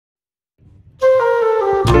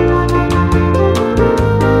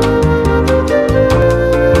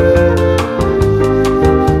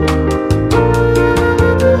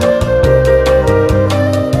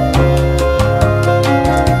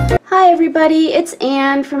everybody, it's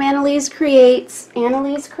Anne from Annalise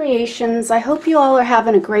Creations. I hope you all are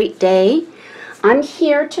having a great day. I'm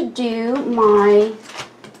here to do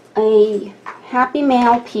a happy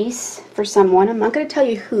mail piece for someone. I'm not going to tell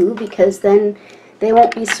you who because then they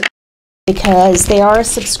won't be surprised, because they are a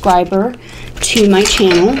subscriber to my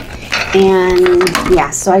channel. And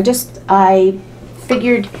yeah, so I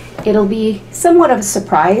figured it'll be somewhat of a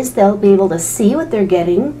surprise. They'll be able to see what they're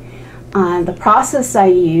getting, the process I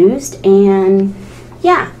used, and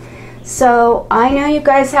yeah. So I know you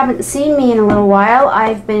guys haven't seen me in a little while.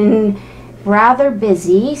 I've been rather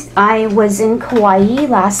busy. I was in Kauai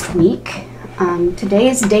last week.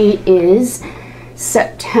 Today's date is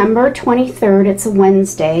September 23rd. It's a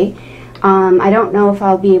Wednesday. I don't know if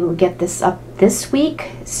I'll be able to get this up this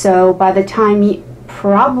week, so by the time you,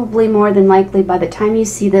 probably more than likely by the time you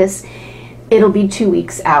see this, it'll be 2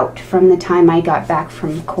 weeks out from the time I got back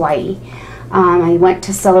from Kauai. I went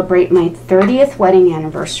to celebrate my 30th wedding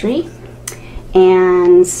anniversary,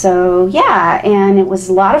 and so yeah, and it was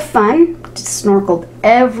a lot of fun. Just snorkeled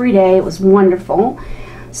every day. It was wonderful.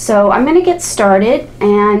 So I'm going to get started,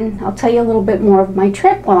 and I'll tell you a little bit more of my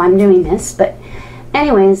trip while I'm doing this. But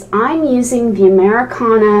anyways, I'm using the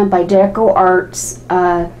Americana by DecoArt's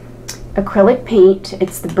acrylic paint.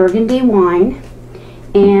 It's the Burgundy wine,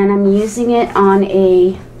 and I'm using it on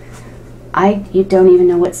a, you don't even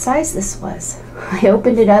know what size this was. I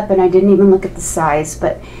opened it up and I didn't even look at the size,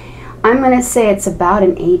 but I'm going to say it's about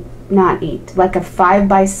an 8, not 8, like a 5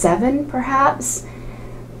 by 7 perhaps,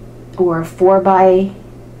 or 4 by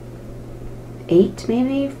 8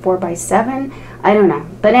 maybe, 4 by 7, I don't know.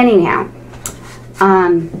 But anyhow,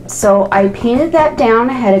 so I painted that down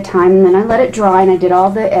ahead of time, and then I let it dry, and I did all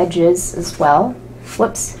the edges as well.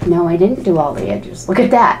 Whoops, no, I didn't do all the edges. Look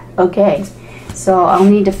at that. Okay, so I'll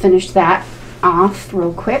need to finish that off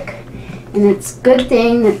real quick. And it's a good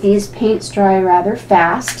thing that these paints dry rather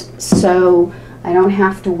fast, so I don't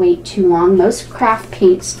have to wait too long. Most craft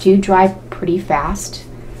paints do dry pretty fast,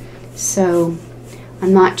 so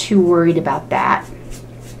I'm not too worried about that.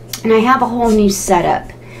 And I have a whole new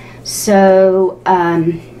setup. So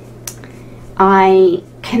I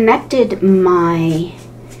connected my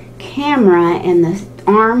camera and the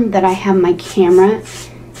arm that I have my camera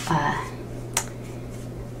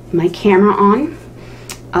on.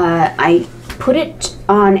 I put it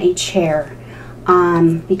on a chair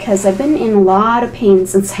because I've been in a lot of pain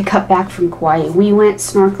since I got back from Kauai. We went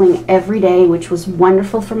snorkeling every day, which was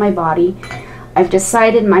wonderful for my body. I've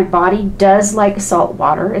decided my body does like salt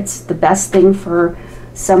water. It's the best thing for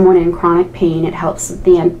someone in chronic pain. It helps with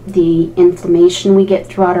the inflammation we get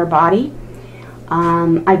throughout our body.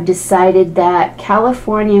 I've decided that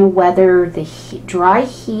California weather, the dry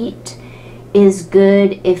heat, is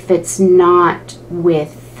good if it's not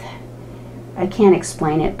with, I can't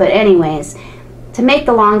explain it, but anyways, to make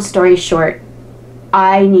the long story short,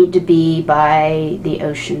 I need to be by the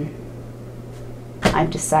ocean.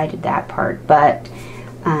 I've decided that part, but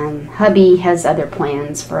hubby has other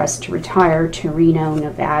plans for us to retire to Reno,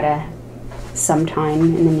 Nevada sometime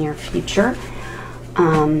in the near future.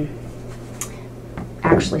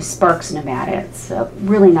 Actually, Sparks, Nevada. It's a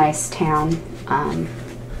really nice town. A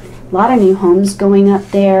lot of new homes going up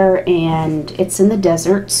there, and it's in the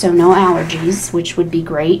desert, so no allergies, which would be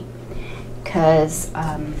great because,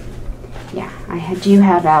 yeah, I do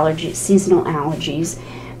have allergies, seasonal allergies.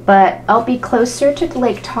 But I'll be closer to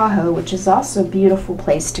Lake Tahoe, which is also a beautiful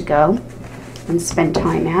place to go and spend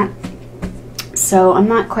time at. So I'm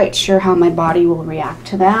not quite sure how my body will react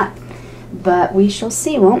to that, but we shall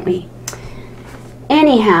see, won't we?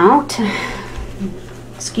 Anyhow,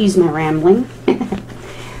 excuse my rambling.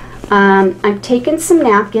 I've taken some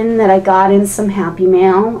napkin that I got in some Happy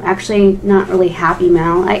Mail. Actually, not really Happy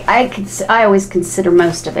Mail. I always consider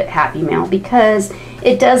most of it Happy Mail because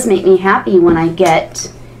it does make me happy when I get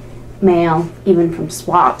mail, even from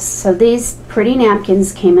swaps. So these pretty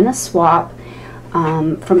napkins came in a swap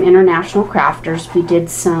from International Crafters. We did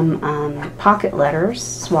some pocket letters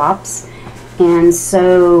swaps, and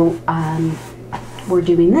so we're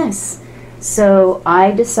doing this. So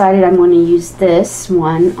I decided I'm going to use this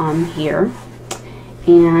one on here,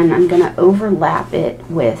 and I'm going to overlap it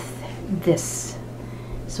with this.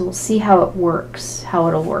 So we'll see how it works, how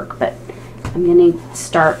it'll work, but I'm going to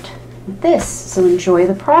start with this, so enjoy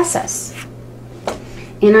the process.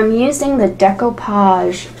 And I'm using the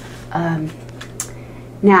Decoupage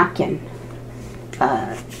napkin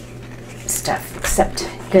stuff, except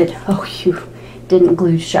good. Oh, you didn't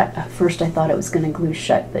glue shut. At first I thought it was going to glue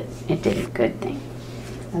shut, but it didn't. Good thing.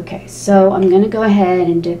 Okay, so I'm going to go ahead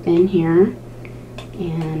and dip in here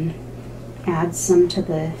and add some to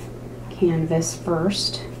the canvas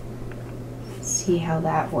first. See how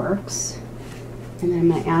that works. And then I'm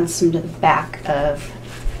going to add some to the back of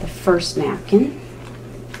the first napkin,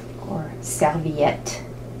 or serviette.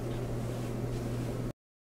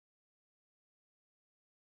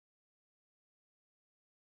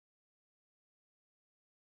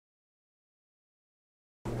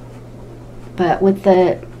 But with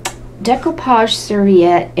the Decoupage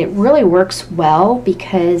serviette, it really works well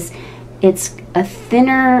because it's a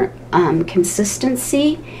thinner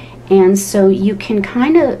consistency, and so you can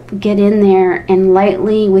kind of get in there and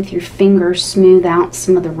lightly with your fingers smooth out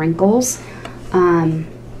some of the wrinkles and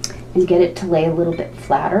get it to lay a little bit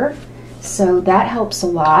flatter. So that helps a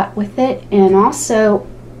lot with it, and also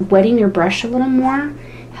wetting your brush a little more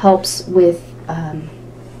helps with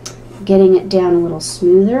getting it down a little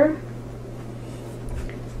smoother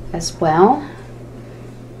as well.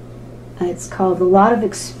 It's called a lot of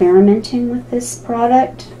experimenting with this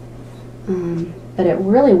product, but it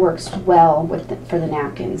really works well for the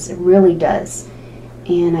napkins. It really does.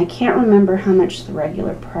 And I can't remember how much the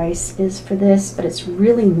regular price is for this, but it's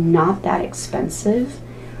really not that expensive.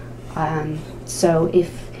 So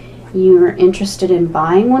if you're interested in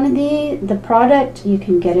buying one of the product, you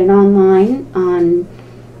can get it online on,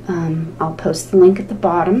 I'll post the link at the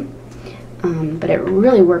bottom, but it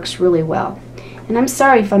really works really well. And I'm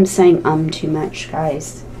sorry if I'm saying too much,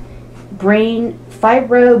 guys.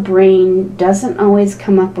 Fibro brain doesn't always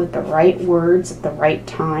come up with the right words at the right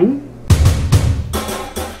time.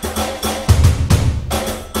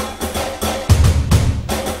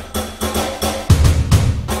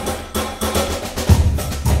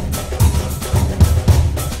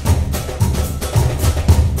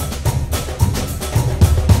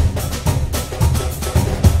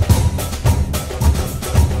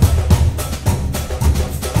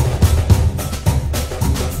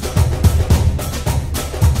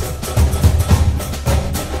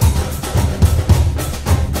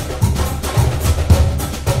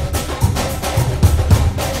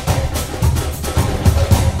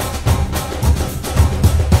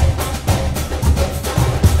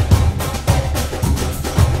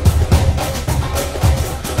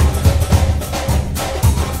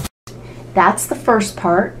 That's the first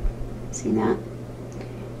part. See that?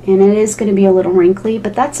 And it is going to be a little wrinkly,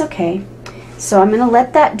 but that's okay. So I'm going to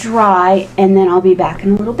let that dry, and then I'll be back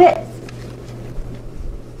in a little bit.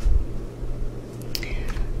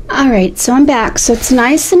 Alright, so I'm back. So it's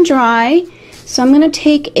nice and dry. So I'm going to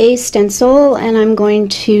take a stencil, and I'm going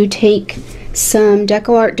to take some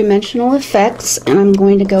DecoArt dimensional effects, and I'm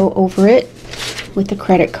going to go over it with a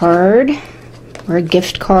credit card or a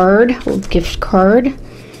gift card, old gift card.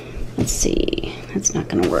 Let's see, that's not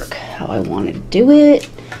going to work how I want to do it.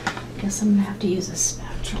 I guess I'm going to have to use a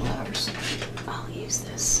spatula or something. I'll use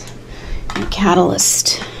this. And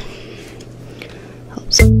catalyst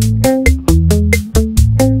helps.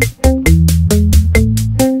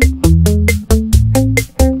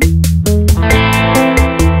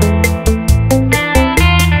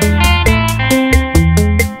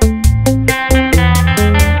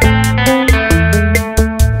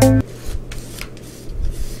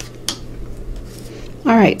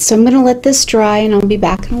 Alright, so I'm going to let this dry, and I'll be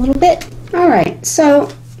back in a little bit. Alright,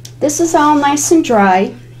 so this is all nice and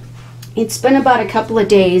dry. It's been about a couple of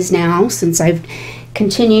days now since I've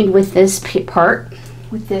continued with this part,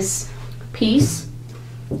 with this piece.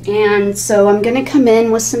 And so I'm going to come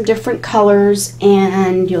in with some different colors,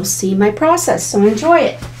 and you'll see my process, so enjoy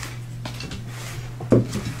it.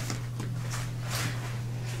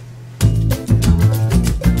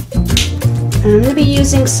 I'm going to be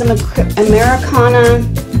using some Americana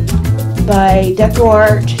by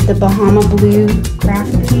DecoArt, the Bahama Blue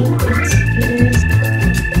craft paint. It is.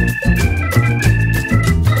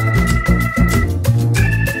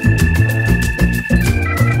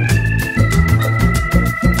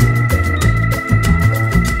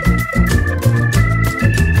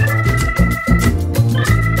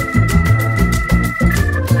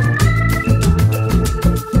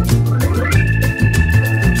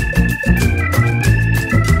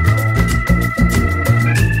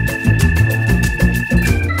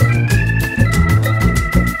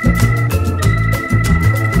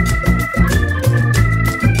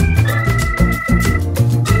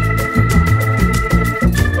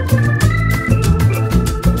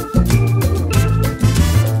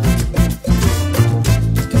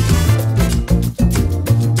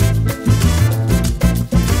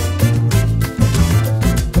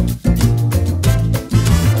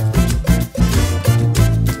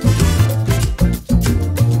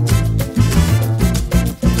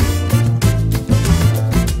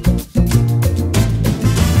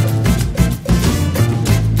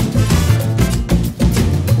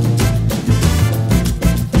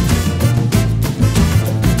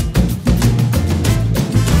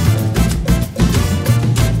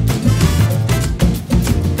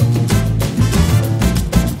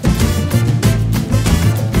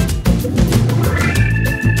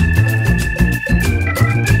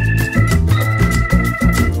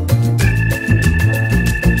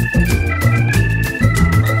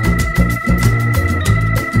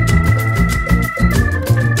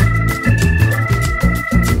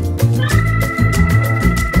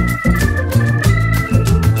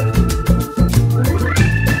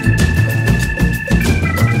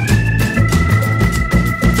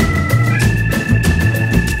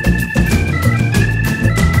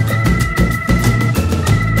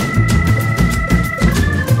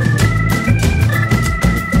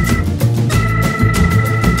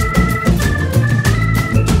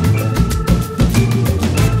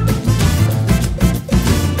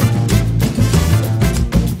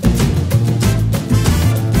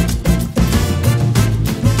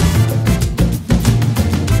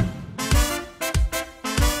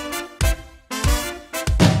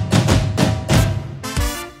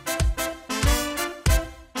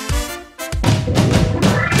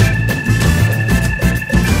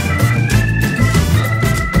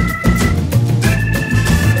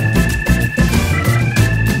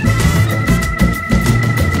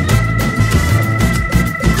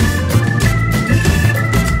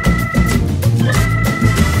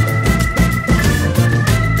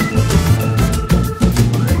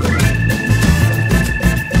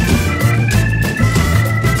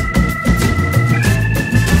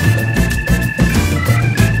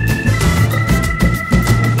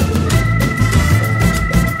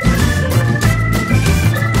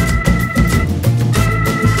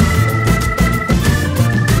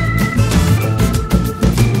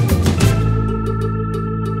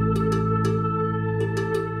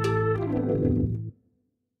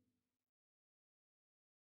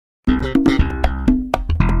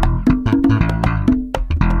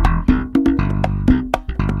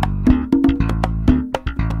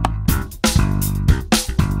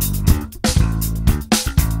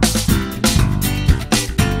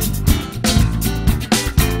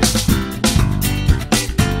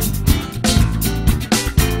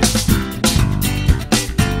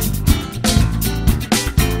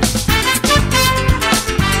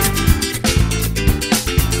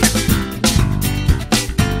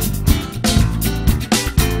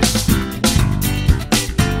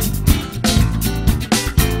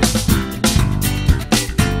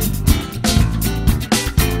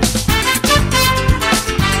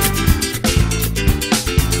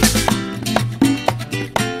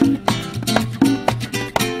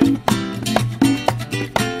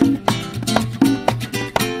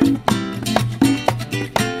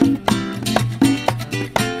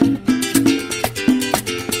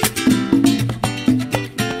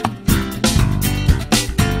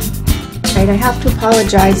 right, I have to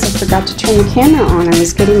apologize. I forgot to turn the camera on. I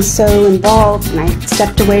was getting so involved and I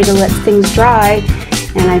stepped away to let things dry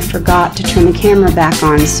and I forgot to turn the camera back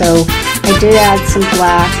on. So I did add some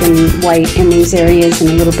black and white in these areas and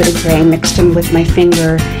a little bit of gray, mixed them with my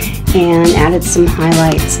finger and added some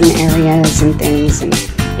highlights in areas and things, and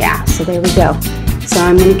yeah, so there we go. So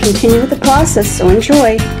I'm going to continue with the process, so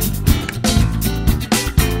enjoy.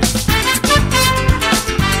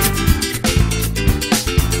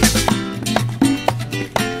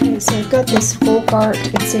 Okay, so I've got this FolkArt,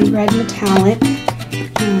 it's a red metallic.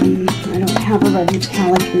 I don't have a red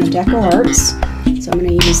metallic in the DecoArts, so I'm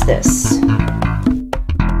going to use this.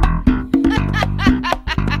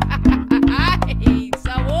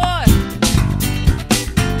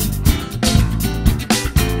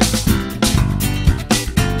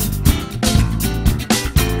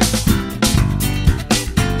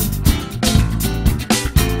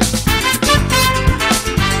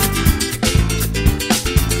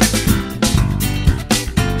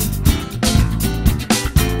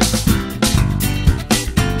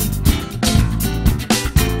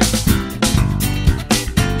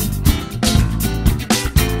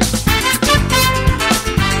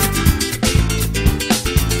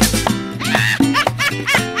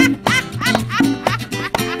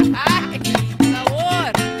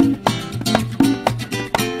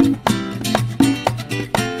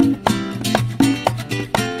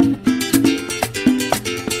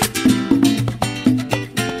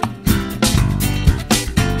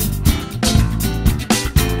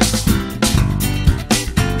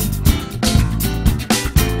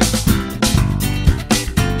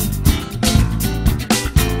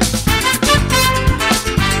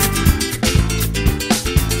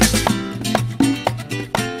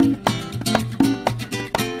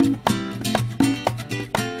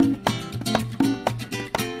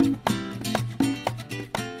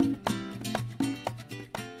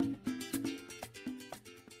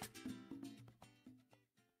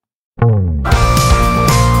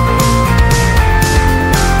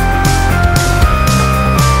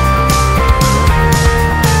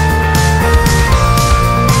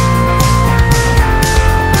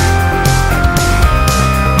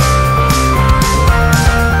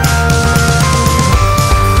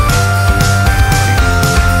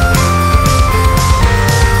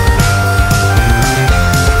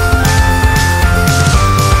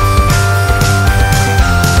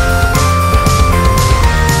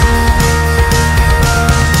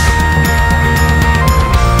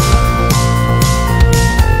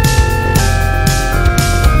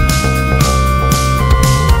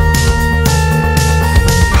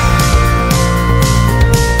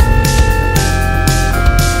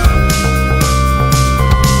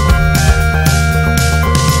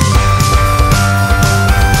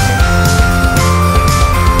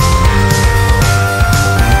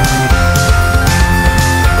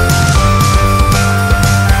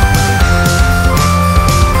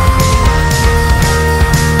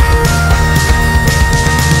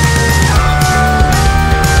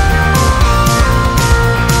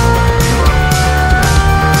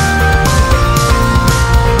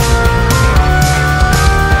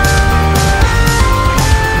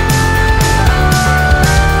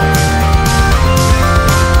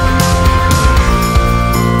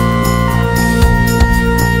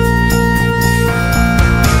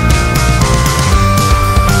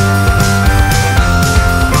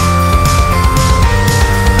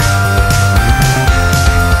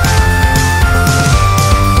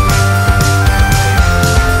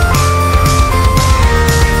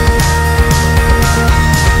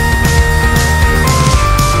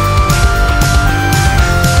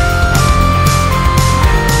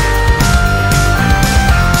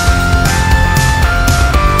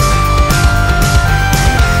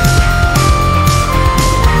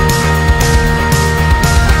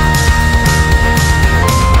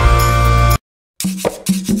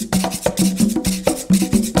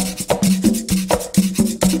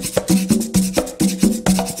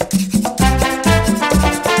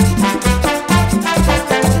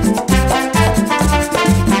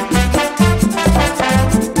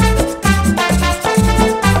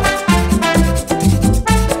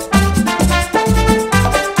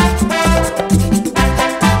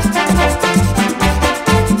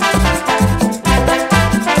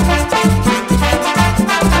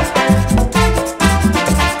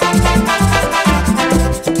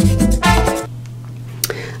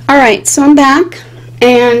 Alright, so I'm back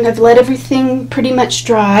and I've let everything pretty much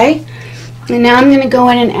dry, and now I'm going to go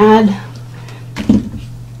in and add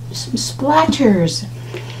some splatters.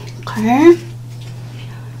 Okay,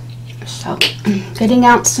 So I'm getting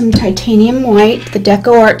out some titanium white, the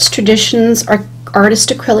DecoArt's Traditions Artist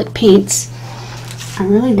Acrylic paints. I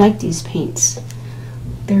really like these paints.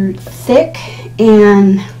 They're thick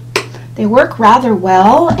and they work rather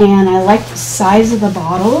well, and I like the size of the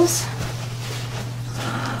bottles.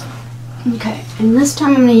 Okay, and this time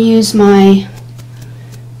I'm going to use my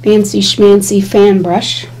fancy schmancy fan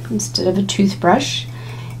brush instead of a toothbrush.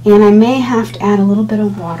 And I may have to add a little bit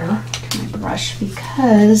of water to my brush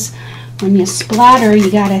because when you splatter,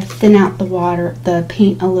 you got to thin out the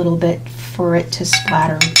paint a little bit for it to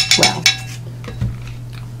splatter well.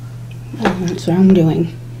 That's what I'm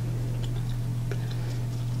doing.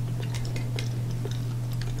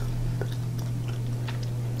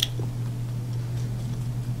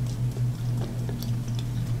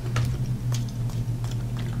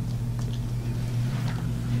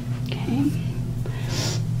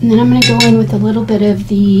 And then I'm going to go in with a little bit of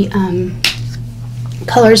the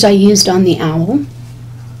colors I used on the owl.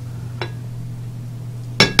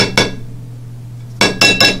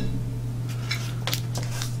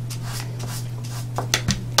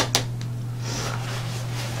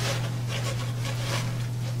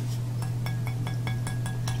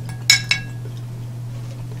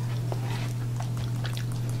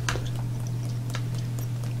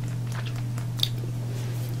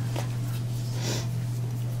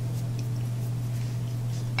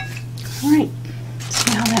 Alright,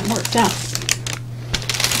 see how that worked out.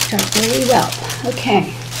 Worked out very well.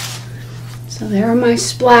 Okay, so there are my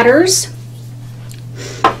splatters.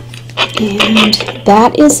 And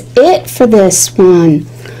that is it for this one.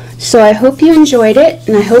 So I hope you enjoyed it,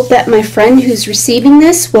 and I hope that my friend who's receiving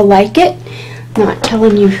this will like it. I'm not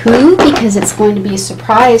telling you who, because it's going to be a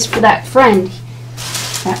surprise for that friend.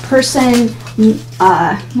 That person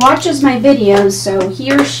watches my videos, so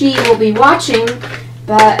he or she will be watching,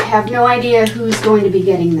 but have no idea who's going to be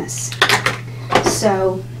getting this.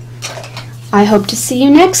 So I hope to see you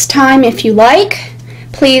next time. If you like,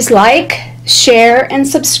 please like, share, and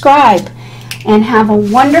subscribe. And have a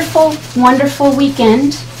wonderful, wonderful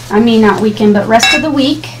weekend. I mean, not weekend, but rest of the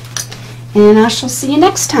week. And I shall see you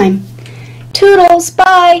next time. Toodles,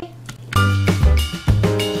 bye!